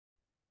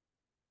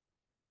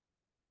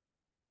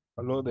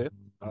Hello there.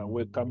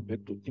 Welcome back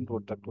to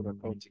Introductory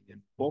Accounting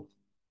and Bob.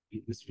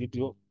 In this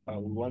video, we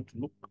want to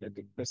look at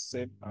the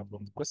question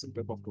from the question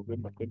paper of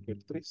November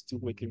 2023. Still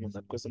working on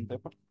that question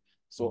paper.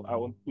 So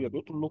we are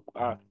going to look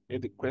at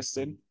the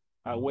question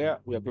where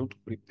we are going to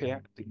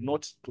prepare the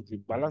note to the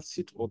balance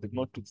sheet or the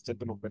note to the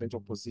statement of financial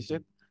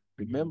position.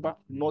 Remember,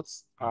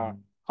 notes are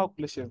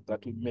calculations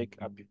that we make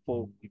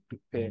before we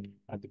prepare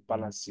the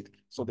balance sheet.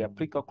 So they are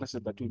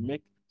pre-calculations that we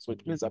make. So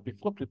it means that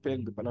before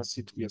preparing the balance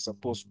sheet, we are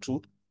supposed to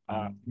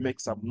make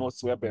some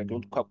notes whereby you're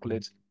going to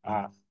calculate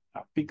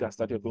figures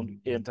that you're going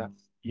to enter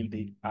in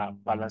the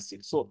balance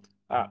sheet. So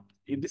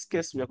in this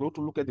case, we are going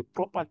to look at the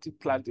property,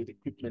 plant, and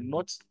equipment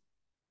notes.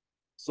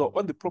 So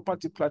on the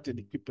property, plant, and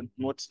equipment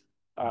notes,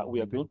 we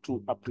are going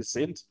to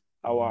present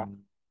our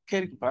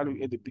carrying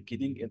value at the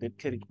beginning and then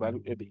carrying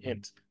value at the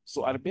end.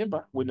 So I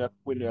remember when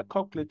we are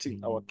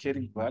calculating our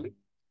carrying value,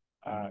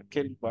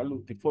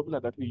 the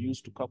formula that we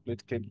use to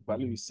calculate carrying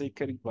value, we say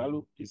carrying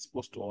value is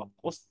equal to our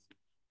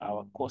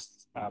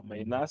costs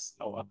minus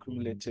our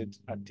accumulated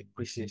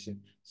depreciation.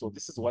 So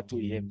this is what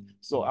we have.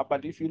 So,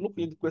 but if you look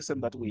in the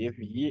question that we have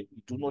here,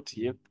 we do not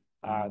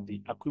have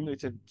the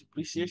accumulated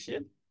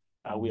depreciation.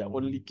 We are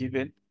only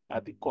given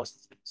the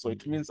costs. So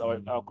it means our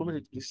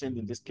accumulated depreciation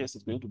in this case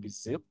is going to be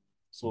zero.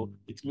 So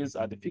it means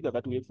the figure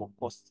that we have for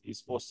cost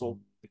is also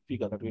the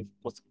figure that we have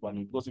for cost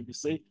value. Because if you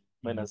say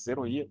minus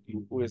zero here,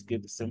 you always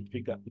get the same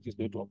figure, which is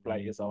going to apply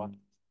as our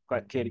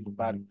carrying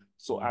value.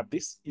 So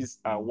this is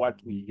what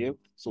we have.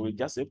 So we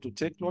just have to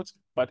take notes.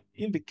 But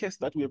in the case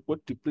that we have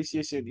got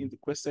depreciation in the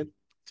question,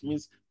 it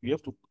means we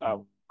have to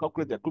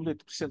calculate the accumulated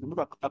depreciation.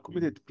 Remember,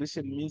 accumulated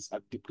depreciation means a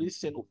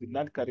depreciation of the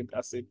non-current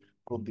asset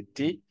from the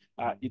day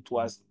it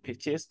was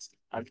purchased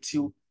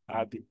until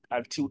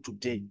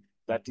today.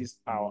 That is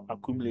our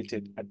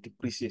accumulated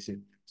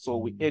depreciation. So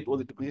we add all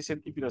the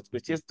depreciation. If it was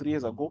purchased 3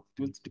 years ago,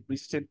 do the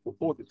depreciation for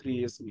all the 3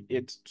 years we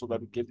add so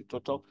that we get the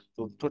total.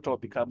 So the total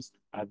becomes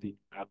the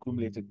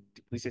accumulated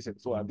depreciation.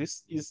 So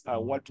this is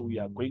what we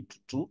are going to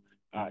do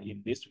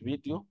in this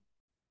video.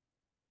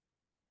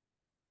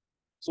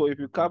 So if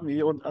you come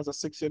here on other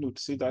section, you'd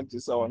see that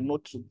this is our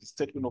note to the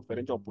statement of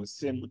financial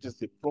position, which is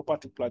the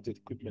property, plant, and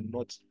equipment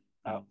note.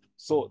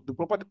 So the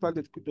property, plant,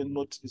 and equipment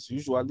note is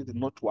usually the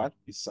note one.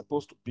 It's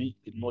supposed to be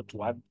the note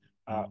one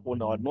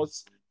on our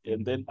notes.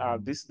 And then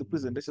this is the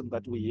presentation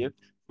that we have.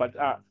 But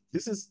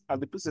this is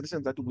the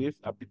presentation that we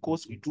have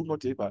because we do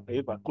not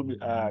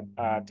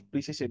have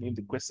depreciation in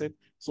the question.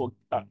 So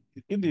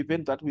in the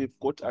event that we have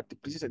got a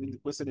depreciation in the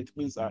question, it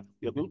means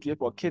we are going to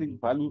have our carrying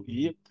value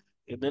here.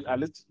 And then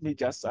let me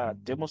just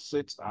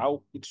demonstrate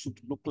how it should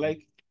look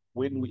like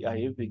when we are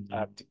having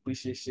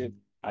depreciation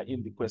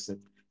in the question.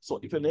 So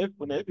if when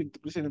I'm having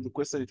depreciation in the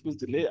question, it means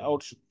the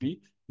layout should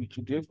be, we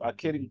should have a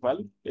carrying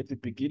value at the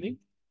beginning,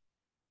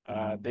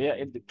 there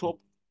at the top,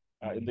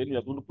 and then we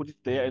are going to put it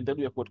there, and then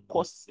we have got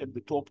costs at the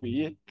top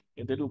here,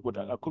 and then we've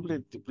got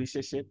accumulated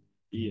depreciation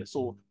here.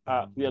 So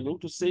we are going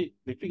to say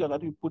the figure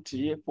that we put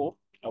here for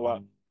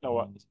our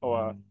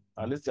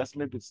let's just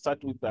maybe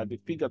start with the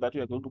figure that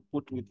we are going to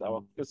put with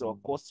our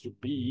costs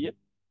should be here.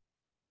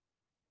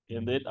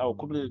 And then our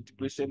accumulated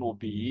depreciation will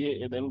be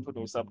here. And then when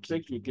we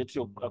subtract, you get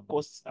your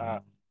costs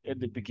at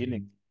the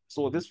beginning.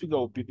 So this figure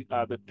will be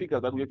the figure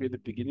that we have at the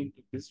beginning.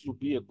 This will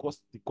be the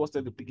cost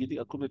at the beginning,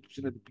 accumulated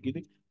depreciation at the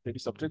beginning. Then you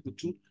subtract the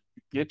two,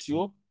 you get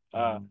your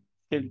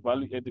carrying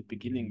value at the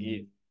beginning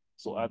here.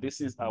 So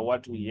this is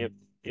what we have.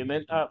 And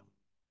then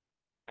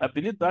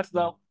beneath that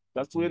now,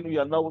 that's when we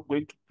are now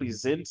going to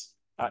present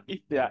if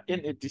there are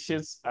any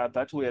additions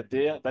that were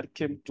there that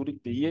came during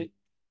the year,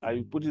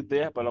 you put it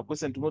there, but of course,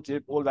 do not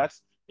have all that.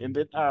 And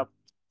then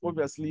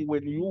obviously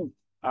when you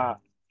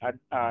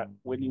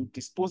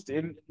disposed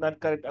any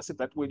non-current asset,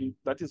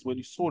 that is when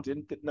you sold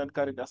any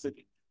non-current asset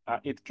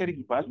at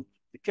carrying value,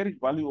 the carrying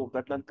value of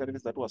that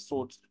non-current that was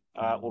sold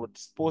or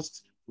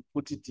disposed, we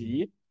put it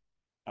here,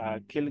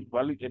 carrying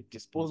value at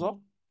disposal,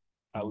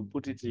 we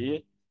put it here.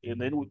 And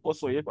then we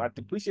also have a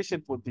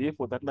depreciation for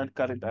that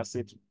non-current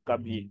asset to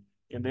come here.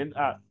 And then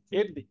at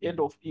the end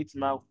of it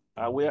now,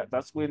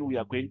 that's when we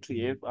are going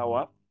to have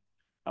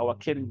our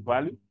carrying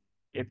value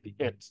at the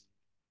end.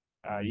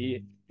 Yeah.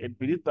 And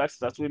beneath that,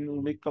 that's when we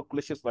make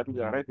calculations that we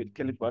arrive at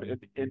carrying value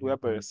at the end,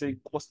 whereby we're saying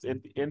cost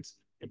at the end,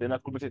 and then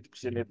accumulated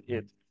depreciation at the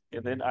end.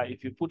 And then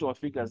if you put our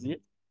figures here,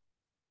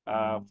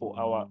 for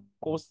our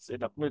costs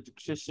and accumulated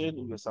depreciation,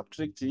 we will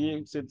subtract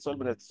here, say this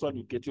one,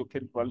 you get your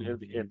carrying value at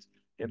the end.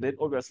 And then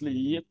obviously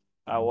here,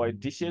 our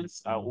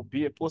additions will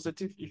be a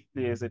positive if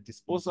there is a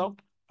disposal.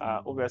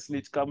 Obviously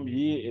it come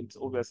here, and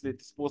obviously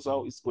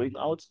disposal is going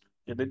out,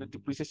 and then the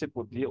depreciation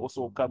for here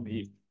also will come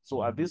here.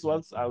 So these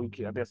ones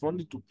there's no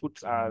need to put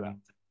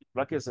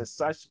brackets as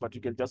such, but you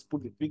can just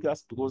put the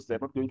figures because they're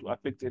not going to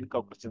affect any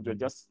calculations. We're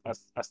just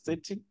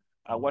stating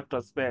what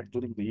transpired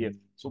during the year.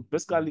 So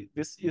basically,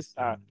 this is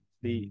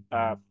the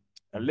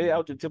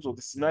layout in terms of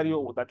the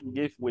scenario that we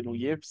gave when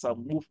we have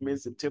some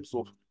movements in terms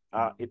of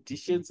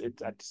additions and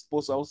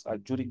disposals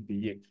during the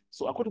year.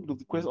 So according to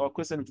the question, our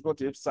question we do not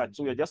have such.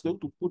 So we are just going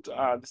to put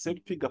the same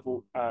figure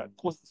for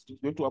costs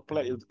going to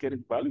apply as the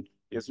carrying value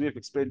as we have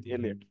explained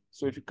earlier.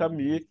 So if you come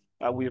here,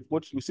 we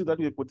see that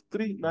we have got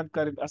three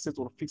non-current assets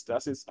or fixed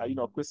assets in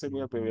our question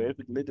where we have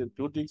related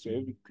buildings, we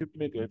have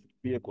equipment, we have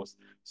vehicles.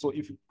 So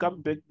if you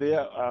come back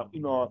there,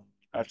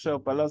 trial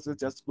balance, we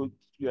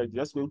are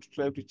just going to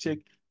try to check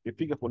the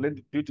figure for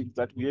landed buildings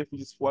that we have,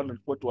 which is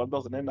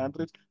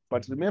 441,900.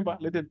 But remember,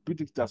 landed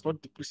buildings does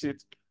not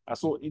depreciate.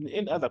 So in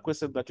any other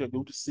question that you are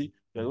going to see,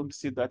 you are going to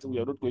see that we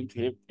are not going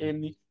to have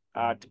any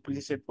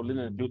depreciation for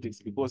landed buildings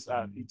because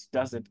it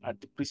doesn't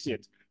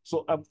depreciate.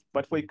 So,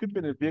 but for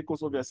equipment and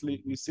vehicles,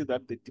 obviously, we see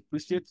that they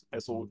depreciate.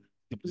 So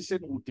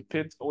depreciation will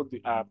depend on the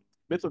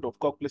method of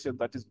calculation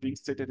that is being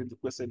stated in the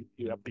question,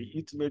 be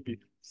it maybe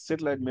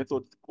satellite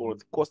method or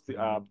the cost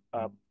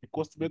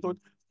method,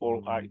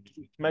 or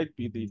it might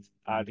be the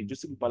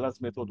reducing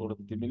balance method or the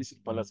diminishing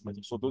balance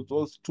method. So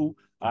those two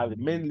are the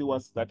mainly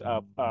ones that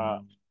are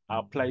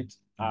applied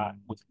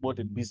with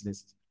modern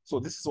business. So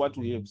this is what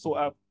we have. So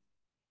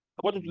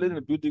according to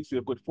learning buildings, we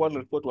have got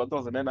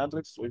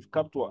 441,900. So if you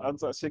come to our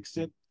answer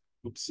section,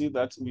 you'll see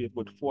that we have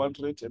got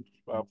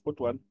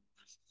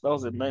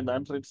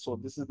 441,900. So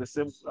this is the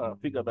same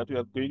figure that we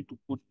are going to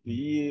put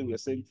here. We are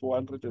saying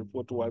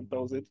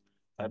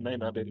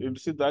 441,900. And you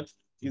see that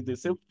is the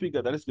same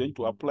figure that is going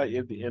to apply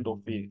at the end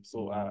of the year.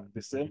 So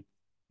the same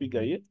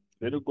figure here.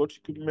 Then you go to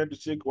equipment to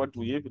check what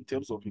we have in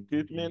terms of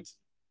equipment.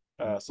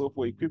 So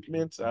for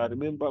equipment,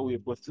 remember we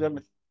have got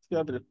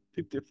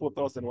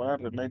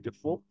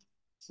 354,194.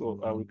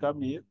 So we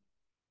come here,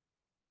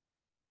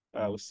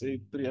 we say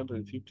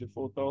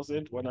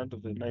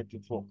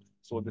 354,194.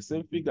 So the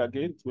same figure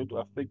again is going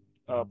to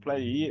apply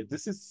here.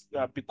 This is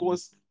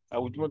because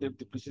we do not have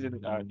depreciation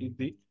in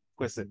the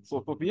question. So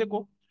for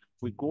vehicle,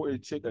 we go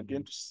and check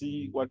again to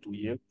see what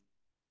we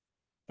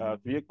have.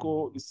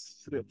 Vehicle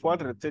is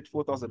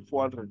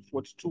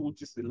 434,442,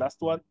 which is the last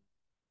one.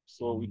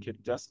 So we can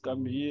just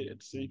come here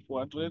and say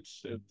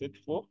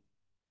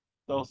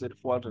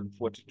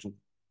 434,442.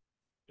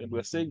 And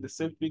we're saying the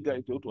same figure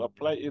is going to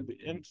apply in the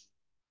end.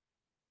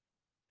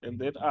 And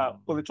then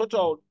for the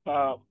total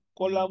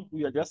column,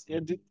 we are just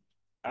adding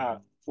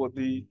for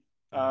the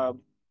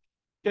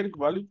carrying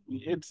value,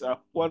 we add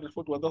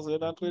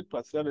 441,800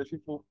 plus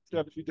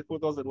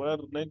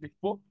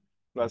 354,194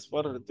 plus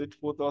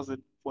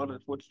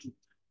 434,442.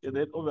 And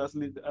then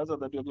obviously the answer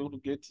that you're going to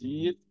get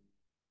here,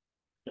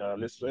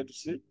 let's try to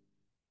see.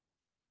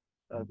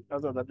 The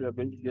answer that we are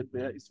going to get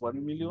there is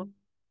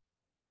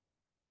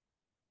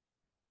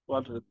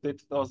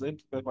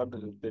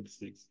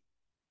 1,430,536.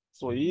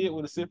 So here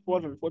we'll say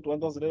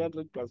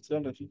 441,800 plus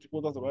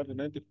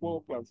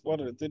 354,194 plus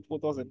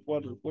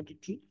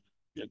 434,442.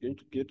 We are going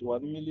to get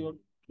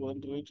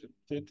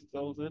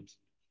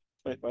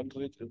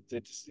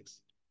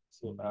 1,230,536.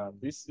 So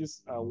this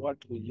is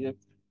what we have.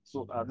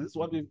 So this is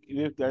what we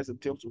have, guys, in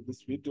terms of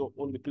this video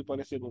on the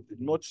preparation of the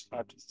note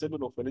to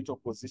statement of financial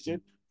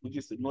position, which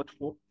is the note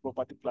for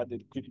property, plant,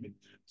 and equipment.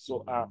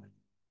 So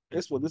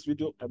as for this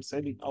video, I'm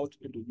signing out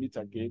and we'll meet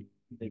again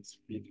next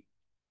video.